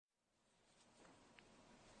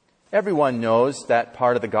Everyone knows that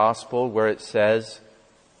part of the gospel where it says,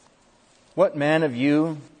 "What man of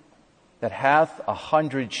you that hath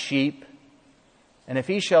 100 sheep, and if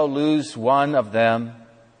he shall lose one of them,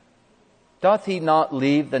 doth he not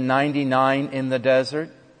leave the 99 in the desert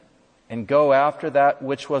and go after that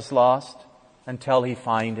which was lost until he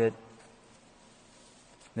find it?"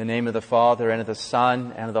 In the name of the Father, and of the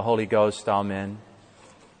Son, and of the Holy Ghost, amen.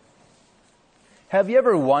 Have you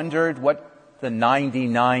ever wondered what the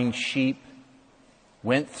 99 sheep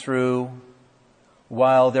went through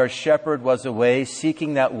while their shepherd was away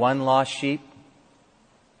seeking that one lost sheep?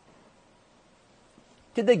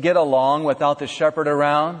 Did they get along without the shepherd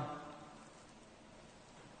around?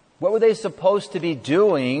 What were they supposed to be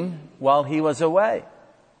doing while he was away?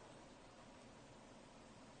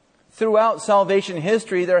 Throughout salvation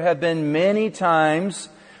history, there have been many times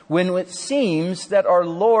when it seems that our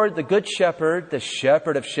Lord, the Good Shepherd, the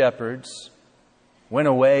Shepherd of Shepherds, went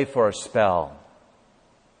away for a spell.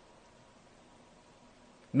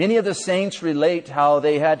 Many of the saints relate how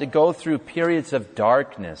they had to go through periods of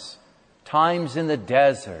darkness, times in the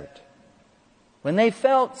desert, when they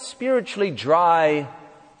felt spiritually dry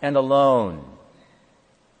and alone.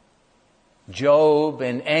 Job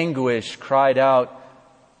in anguish cried out,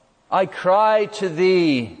 "I cry to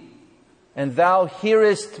thee, and thou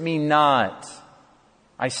hearest me not.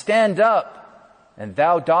 I stand up, and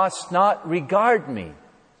thou dost not regard me."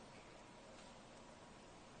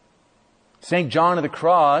 St. John of the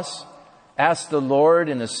Cross asked the Lord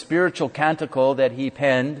in a spiritual canticle that he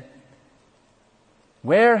penned,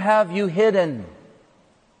 "Where have you hidden?"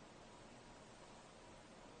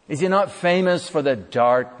 Is he not famous for the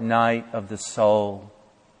dark night of the soul?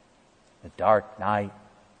 The dark night.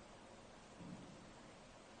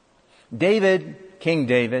 David, King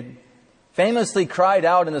David, famously cried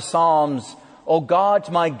out in the Psalms, "O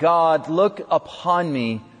God, my God, look upon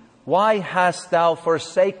me. Why hast thou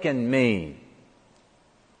forsaken me?"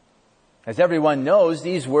 As everyone knows,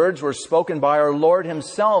 these words were spoken by our Lord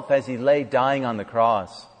himself as he lay dying on the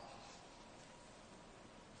cross.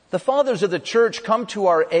 The fathers of the church come to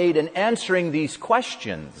our aid in answering these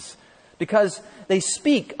questions because they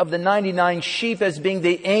speak of the 99 sheep as being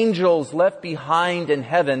the angels left behind in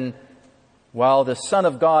heaven while the Son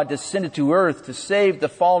of God descended to earth to save the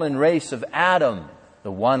fallen race of Adam,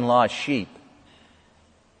 the one lost sheep.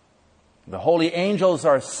 The holy angels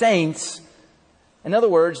are saints. In other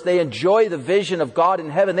words, they enjoy the vision of God in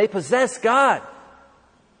heaven. They possess God.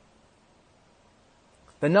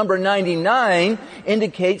 The number 99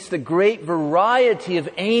 indicates the great variety of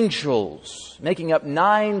angels, making up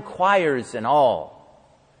 9 choirs in all.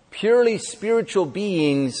 Purely spiritual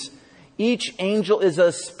beings. Each angel is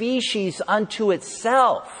a species unto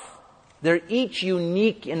itself. They're each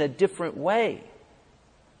unique in a different way.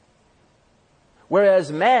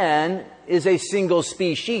 Whereas man is a single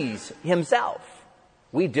species himself.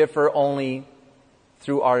 We differ only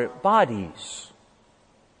through our bodies.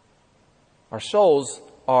 Our souls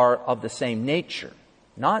are of the same nature.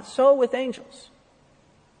 Not so with angels.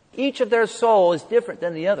 Each of their soul is different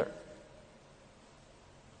than the other.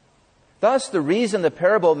 Thus, the reason the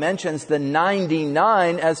parable mentions the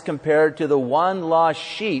 99 as compared to the one lost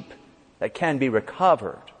sheep that can be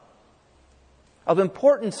recovered. Of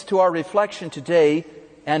importance to our reflection today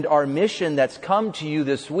and our mission that's come to you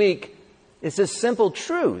this week is this simple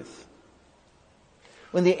truth.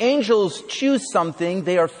 When the angels choose something,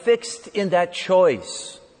 they are fixed in that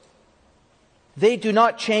choice. They do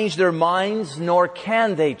not change their minds, nor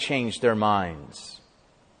can they change their minds.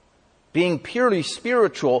 Being purely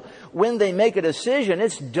spiritual, when they make a decision,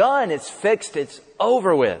 it's done, it's fixed, it's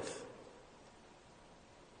over with.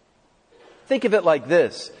 Think of it like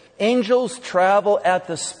this. Angels travel at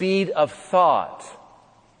the speed of thought.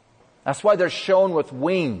 That's why they're shown with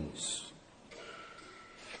wings.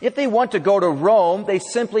 If they want to go to Rome, they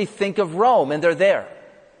simply think of Rome and they're there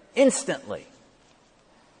instantly.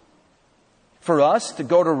 For us, to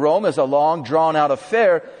go to Rome is a long, drawn-out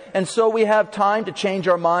affair, and so we have time to change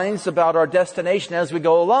our minds about our destination as we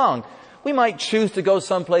go along. We might choose to go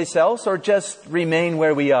someplace else or just remain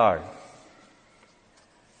where we are.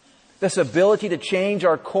 This ability to change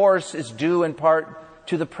our course is due in part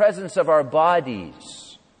to the presence of our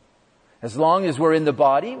bodies. As long as we're in the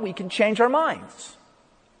body, we can change our minds.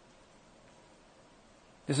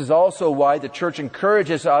 This is also why the church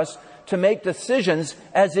encourages us to make decisions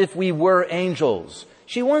as if we were angels.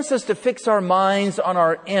 She wants us to fix our minds on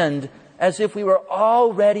our end as if we were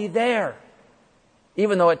already there,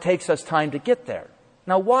 even though it takes us time to get there.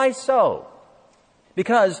 Now, why so?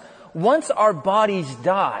 Because once our bodies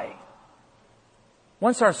die,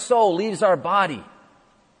 once our soul leaves our body,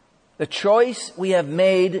 The choice we have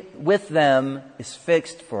made with them is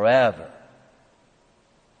fixed forever.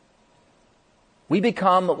 We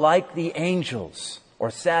become like the angels, or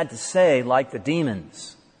sad to say, like the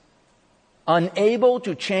demons, unable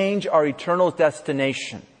to change our eternal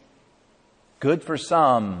destination. Good for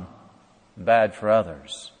some, bad for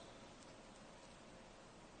others.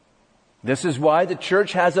 This is why the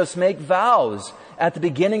church has us make vows at the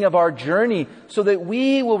beginning of our journey, so that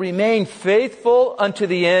we will remain faithful unto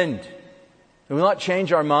the end. We will not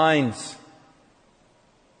change our minds.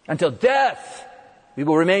 Until death, we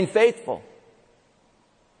will remain faithful.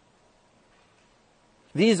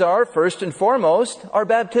 These are, first and foremost, our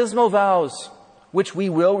baptismal vows, which we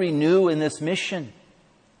will renew in this mission.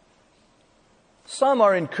 Some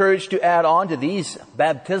are encouraged to add on to these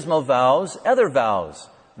baptismal vows other vows.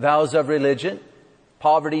 Vows of religion,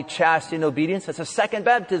 poverty, chastity, and obedience. That's a second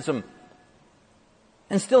baptism.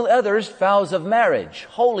 And still others, vows of marriage,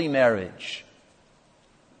 holy marriage.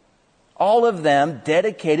 All of them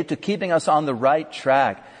dedicated to keeping us on the right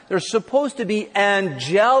track. They're supposed to be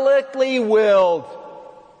angelically willed,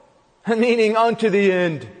 meaning unto the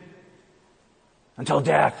end, until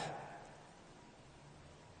death.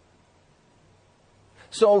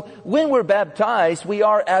 So when we're baptized, we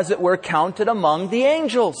are, as it were, counted among the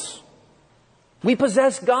angels. We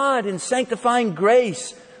possess God in sanctifying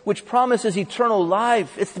grace, which promises eternal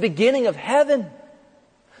life. It's the beginning of heaven.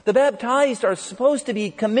 The baptized are supposed to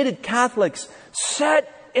be committed Catholics,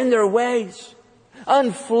 set in their ways,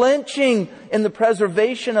 unflinching in the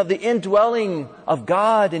preservation of the indwelling of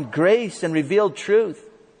God in grace and revealed truth.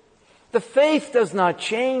 The faith does not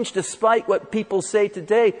change despite what people say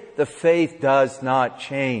today. The faith does not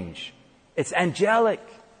change. It's angelic.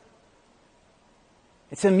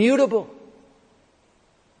 It's immutable.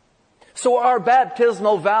 So our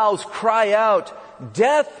baptismal vows cry out,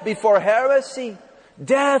 death before heresy,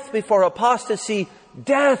 death before apostasy,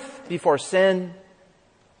 death before sin.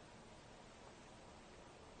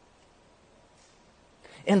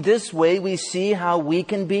 In this way, we see how we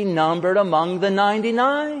can be numbered among the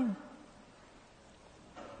 99.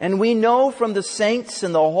 And we know from the saints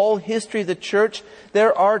and the whole history of the church,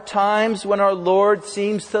 there are times when our Lord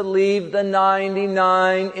seems to leave the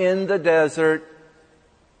 99 in the desert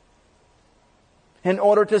in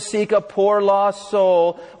order to seek a poor lost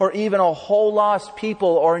soul or even a whole lost people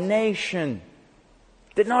or nation.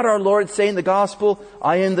 Did not our Lord say in the gospel,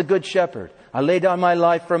 I am the good shepherd. I lay down my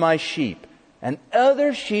life for my sheep. And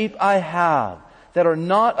other sheep I have that are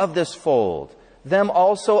not of this fold. Them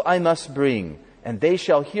also I must bring. And they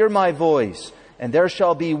shall hear my voice, and there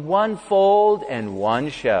shall be one fold and one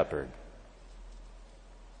shepherd.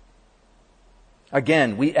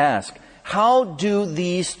 Again, we ask, how do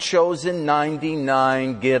these chosen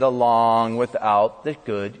 99 get along without the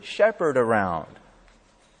good shepherd around?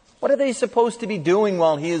 What are they supposed to be doing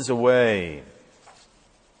while he is away?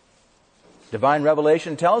 Divine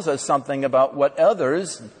revelation tells us something about what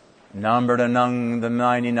others, numbered among the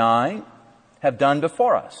 99, have done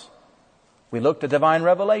before us. We look to divine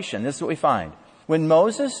revelation. This is what we find. When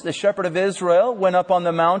Moses, the shepherd of Israel, went up on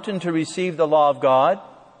the mountain to receive the law of God,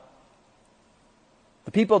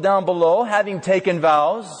 the people down below, having taken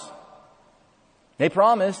vows, they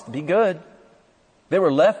promised to be good. They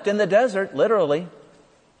were left in the desert, literally.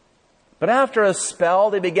 But after a spell,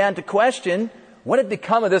 they began to question, what had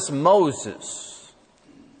become of this Moses?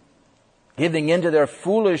 Giving in to their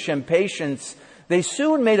foolish impatience, they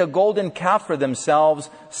soon made a golden calf for themselves,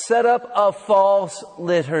 set up a false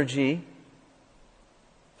liturgy,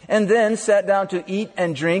 and then sat down to eat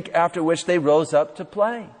and drink, after which they rose up to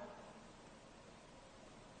play.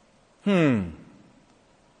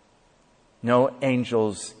 No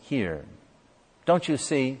angels here. Don't you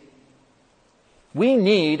see? We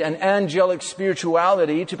need an angelic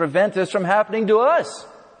spirituality to prevent this from happening to us.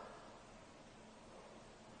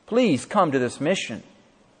 Please come to this mission.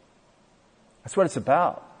 That's what it's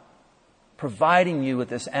about. Providing you with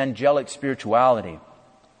this angelic spirituality.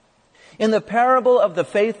 In the parable of the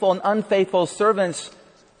faithful and unfaithful servants,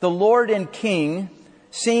 the Lord and King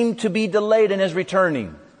seemed to be delayed in His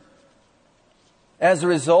returning. As a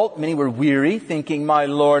result, many were weary, thinking, my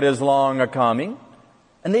Lord is long a-coming.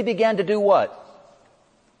 And they began to do what?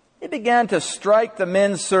 They began to strike the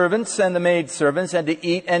men servants and the maid servants, and to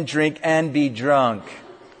eat and drink and be drunk.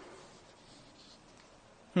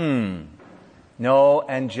 No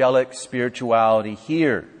angelic spirituality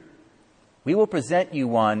here. We will present you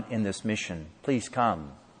one in this mission. Please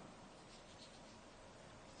come.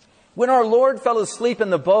 When our Lord fell asleep in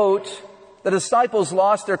the boat, the disciples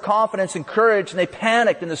lost their confidence and courage, and they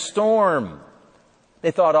panicked in the storm. They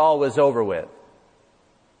thought all was over with.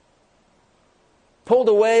 pulled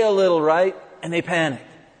away a little, right? And they panicked.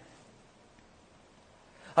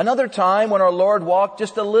 Another time, when our Lord walked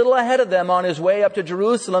just a little ahead of them on His way up to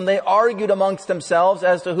Jerusalem, they argued amongst themselves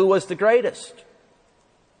as to who was the greatest.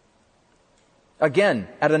 Again,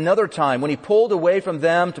 at another time, when He pulled away from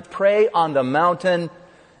them to pray on the mountain,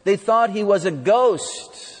 they thought He was a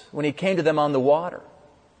ghost when He came to them on the water.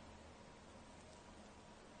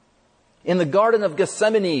 In the Garden of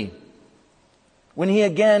Gethsemane, when He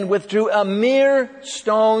again withdrew a mere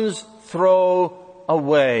stone's throw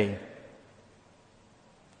away.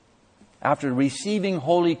 After receiving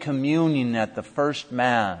Holy Communion at the first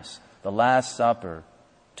Mass, the Last Supper,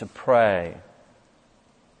 to pray,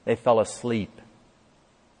 they fell asleep.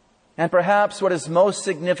 And perhaps what is most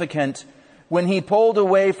significant, when He pulled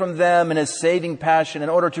away from them in His saving passion in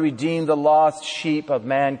order to redeem the lost sheep of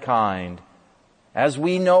mankind, as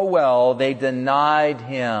we know well, they denied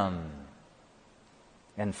Him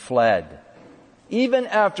and fled, even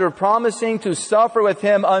after promising to suffer with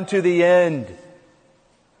Him unto the end,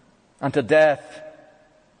 unto death.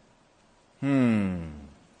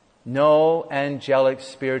 No angelic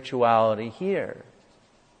spirituality here.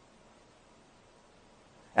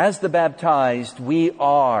 As the baptized, we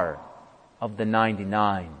are of the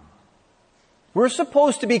 99. We're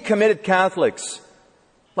supposed to be committed Catholics,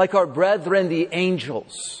 like our brethren the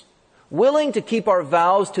angels, willing to keep our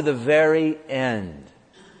vows to the very end.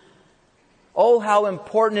 Oh, how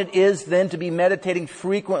important it is then to be meditating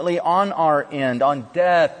frequently on our end, on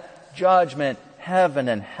death, judgment, heaven,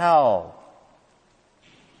 and hell.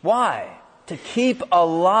 Why? To keep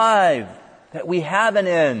alive that we have an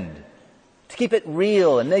end. To keep it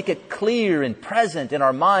real and make it clear and present in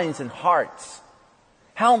our minds and hearts.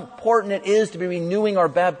 How important it is to be renewing our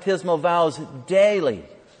baptismal vows daily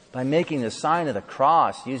by making the sign of the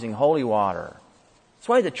cross using holy water. That's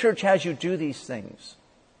why the Church has you do these things.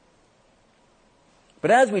 But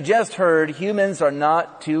as we just heard, humans are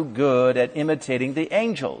not too good at imitating the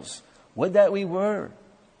angels. Would that we were.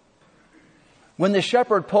 When the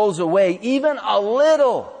shepherd pulls away even a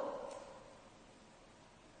little,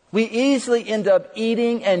 we easily end up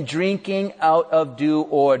eating and drinking out of due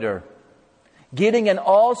order, getting in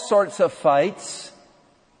all sorts of fights,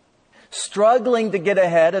 struggling to get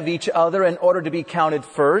ahead of each other in order to be counted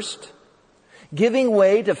first, giving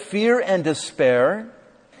way to fear and despair,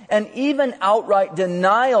 and even outright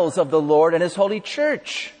denials of the Lord and His holy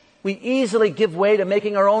church. We easily give way to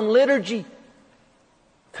making our own liturgy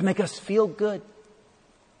to make us feel good.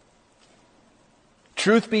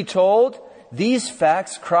 Truth be told, these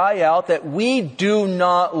facts cry out that we do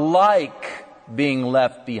not like being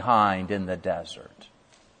left behind in the desert.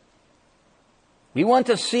 We want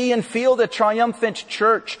to see and feel the triumphant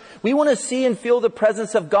church. We want to see and feel the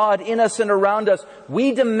presence of God in us and around us.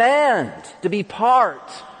 We demand to be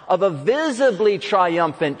part of a visibly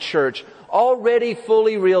triumphant church, already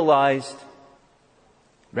fully realized,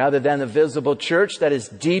 rather than the visible church that is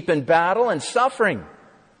deep in battle and suffering,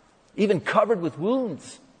 even covered with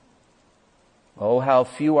wounds. Oh, how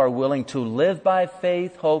few are willing to live by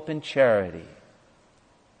faith, hope, and charity.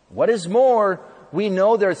 What is more, we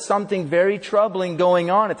know there's something very troubling going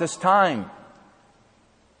on at this time.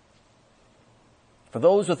 For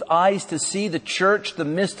those with eyes to see, the church, the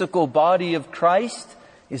mystical body of Christ,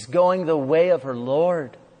 is going the way of her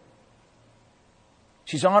Lord.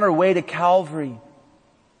 She's on her way to Calvary.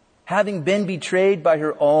 Having been betrayed by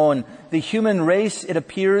her own, the human race, it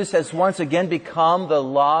appears, has once again become the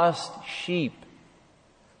lost sheep,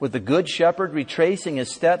 with the Good Shepherd retracing His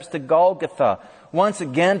steps to Golgotha, once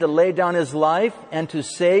again to lay down His life and to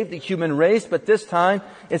save the human race, but this time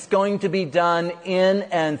it's going to be done in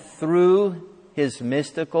and through His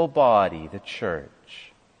mystical body, the church.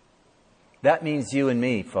 That means you and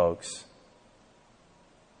me, folks.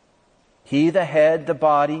 He, the head, the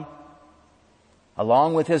body,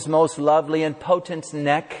 along with His most lovely and potent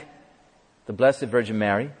neck, the Blessed Virgin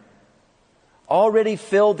Mary, already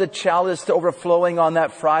filled the chalice to overflowing on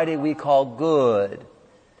that Friday we call good.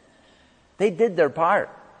 They did their part.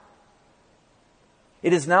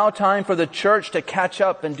 It is now time for the church to catch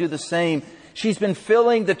up and do the same. She's been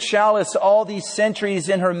filling the chalice all these centuries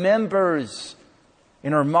in her members,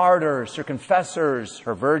 in her martyrs, her confessors,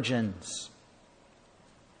 her virgins.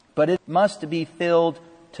 But it must be filled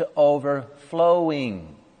to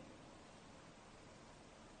overflowing.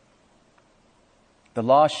 The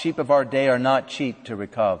lost sheep of our day are not cheap to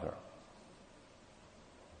recover.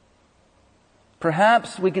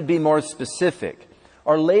 Perhaps we could be more specific.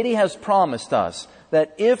 Our Lady has promised us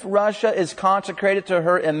that if Russia is consecrated to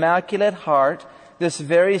her Immaculate Heart, this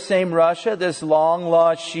very same Russia, this long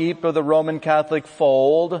lost sheep of the Roman Catholic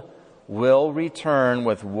fold, will return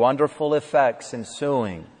with wonderful effects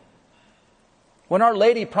ensuing. When Our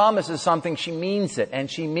Lady promises something, she means it,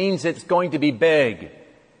 and she means it's going to be big.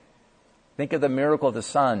 Think of the miracle of the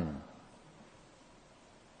sun.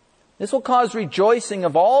 This will cause rejoicing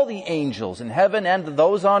of all the angels in heaven and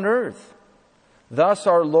those on earth. Thus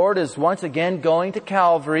our Lord is once again going to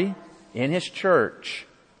Calvary in His church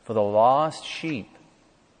for the lost sheep,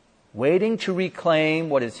 waiting to reclaim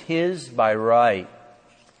what is His by right.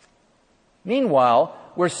 Meanwhile,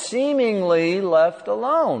 we're seemingly left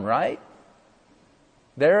alone, right?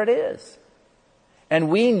 There it is. And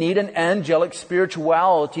we need an angelic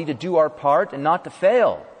spirituality to do our part and not to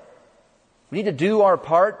fail. We need to do our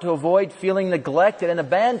part to avoid feeling neglected and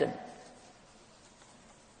abandoned.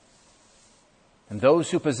 And those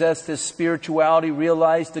who possess this spirituality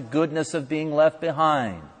realize the goodness of being left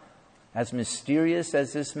behind, as mysterious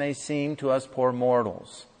as this may seem to us poor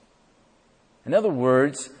mortals. In other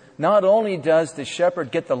words, not only does the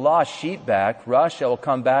shepherd get the lost sheep back, Russia will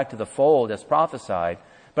come back to the fold as prophesied,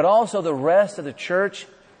 but also the rest of the church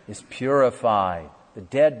is purified. The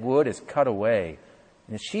dead wood is cut away,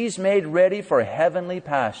 and she's made ready for heavenly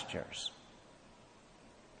pastures.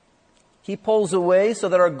 He pulls away so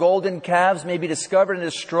that our golden calves may be discovered and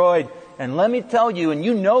destroyed. And let me tell you, and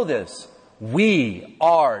you know this, we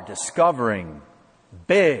are discovering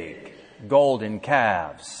big golden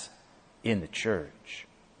calves in the church.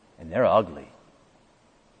 And they're ugly.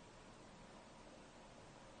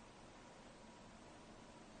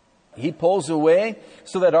 He pulls away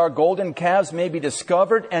so that our golden calves may be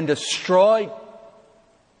discovered and destroyed,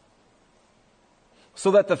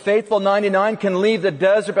 so that the faithful 99 can leave the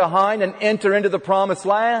desert behind and enter into the promised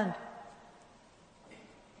land.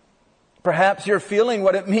 Perhaps you're feeling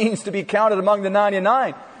what it means to be counted among the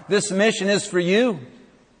 99. This mission is for you.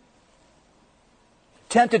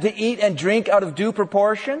 Tempted to eat and drink out of due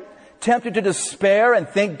proportion? Tempted to despair and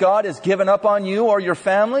think God has given up on you or your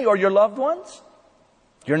family or your loved ones?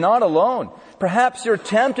 You're not alone. Perhaps you're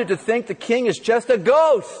tempted to think the king is just a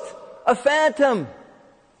ghost, a phantom,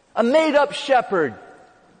 a made-up shepherd,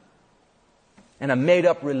 and a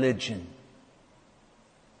made-up religion.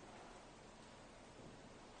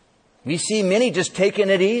 We see many just taking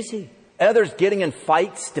it easy. Others getting in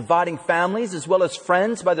fights, dividing families as well as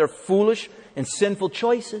friends by their foolish and sinful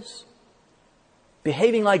choices.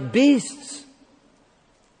 Behaving like beasts.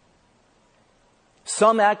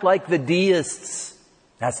 Some act like the deists.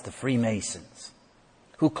 That's the Freemasons,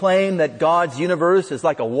 who claim that God's universe is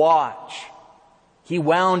like a watch. He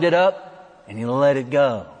wound it up and He let it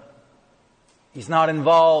go. He's not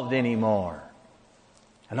involved anymore.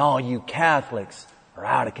 And all you Catholics are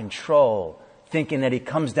out of control, thinking that He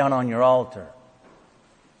comes down on your altar.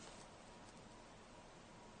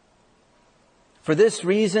 For this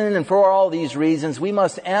reason and for all these reasons, we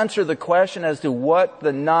must answer the question as to what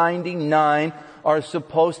the 99 are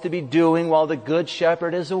supposed to be doing while the Good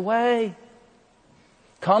Shepherd is away.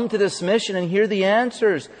 Come to this mission and hear the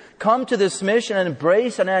answers. Come to this mission and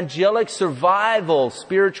embrace an angelic survival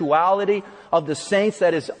spirituality of the saints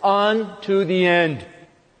that is unto the end.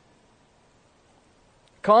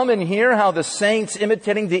 Come and hear how the saints,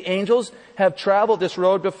 imitating the angels, have traveled this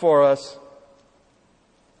road before us.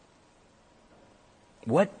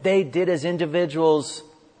 What they did as individuals,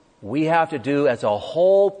 we have to do as a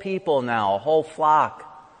whole people now, a whole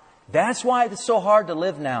flock. That's why it's so hard to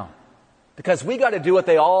live now. Because we got to do what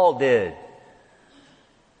they all did.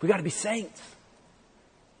 We got to be saints.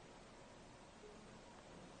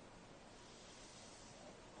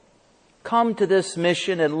 Come to this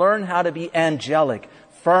mission and learn how to be angelic,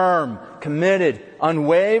 firm, committed,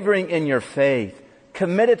 unwavering in your faith,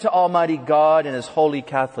 committed to Almighty God and His Holy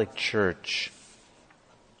Catholic Church.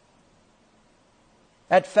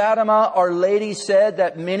 At Fatima, Our Lady said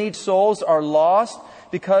that many souls are lost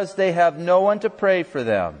because they have no one to pray for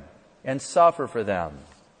them and suffer for them.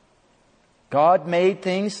 God made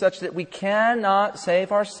things such that we cannot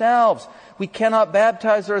save ourselves. We cannot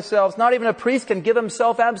baptize ourselves. Not even a priest can give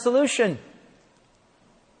himself absolution.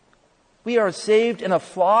 We are saved in a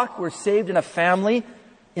flock. We're saved in a family.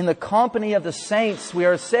 In the company of the saints, we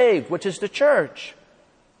are saved, which is the church.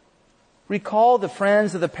 Recall the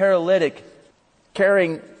friends of the paralytic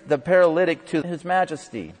carrying the paralytic to His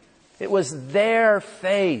Majesty. It was their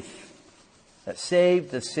faith that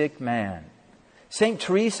saved the sick man. St.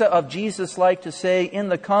 Teresa of Jesus liked to say, in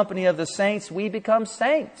the company of the saints, we become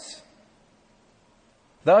saints.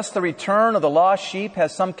 Thus, the return of the lost sheep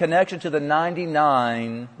has some connection to the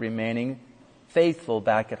 99 remaining faithful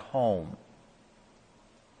back at home.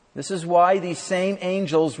 This is why these same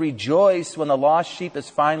angels rejoice when the lost sheep is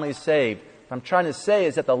finally saved. What I'm trying to say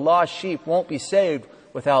is that the lost sheep won't be saved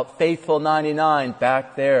without faithful 99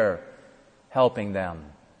 back there helping them.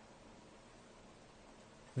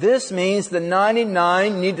 This means the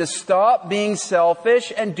 99 need to stop being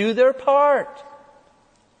selfish and do their part.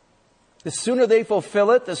 The sooner they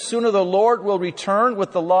fulfill it, the sooner the Lord will return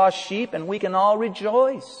with the lost sheep and we can all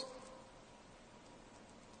rejoice.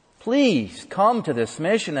 Please come to this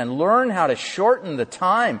mission and learn how to shorten the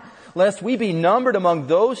time, lest we be numbered among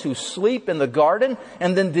those who sleep in the garden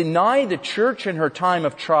and then deny the church in her time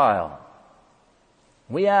of trial.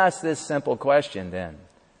 We ask this simple question then.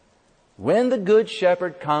 When the Good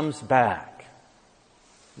Shepherd comes back,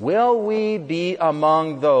 will we be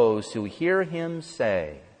among those who hear Him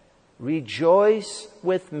say, "Rejoice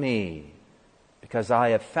with me, because I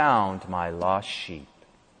have found my lost sheep"?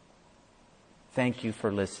 Thank you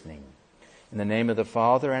for listening. In the name of the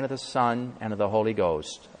Father, and of the Son, and of the Holy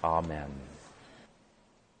Ghost. Amen.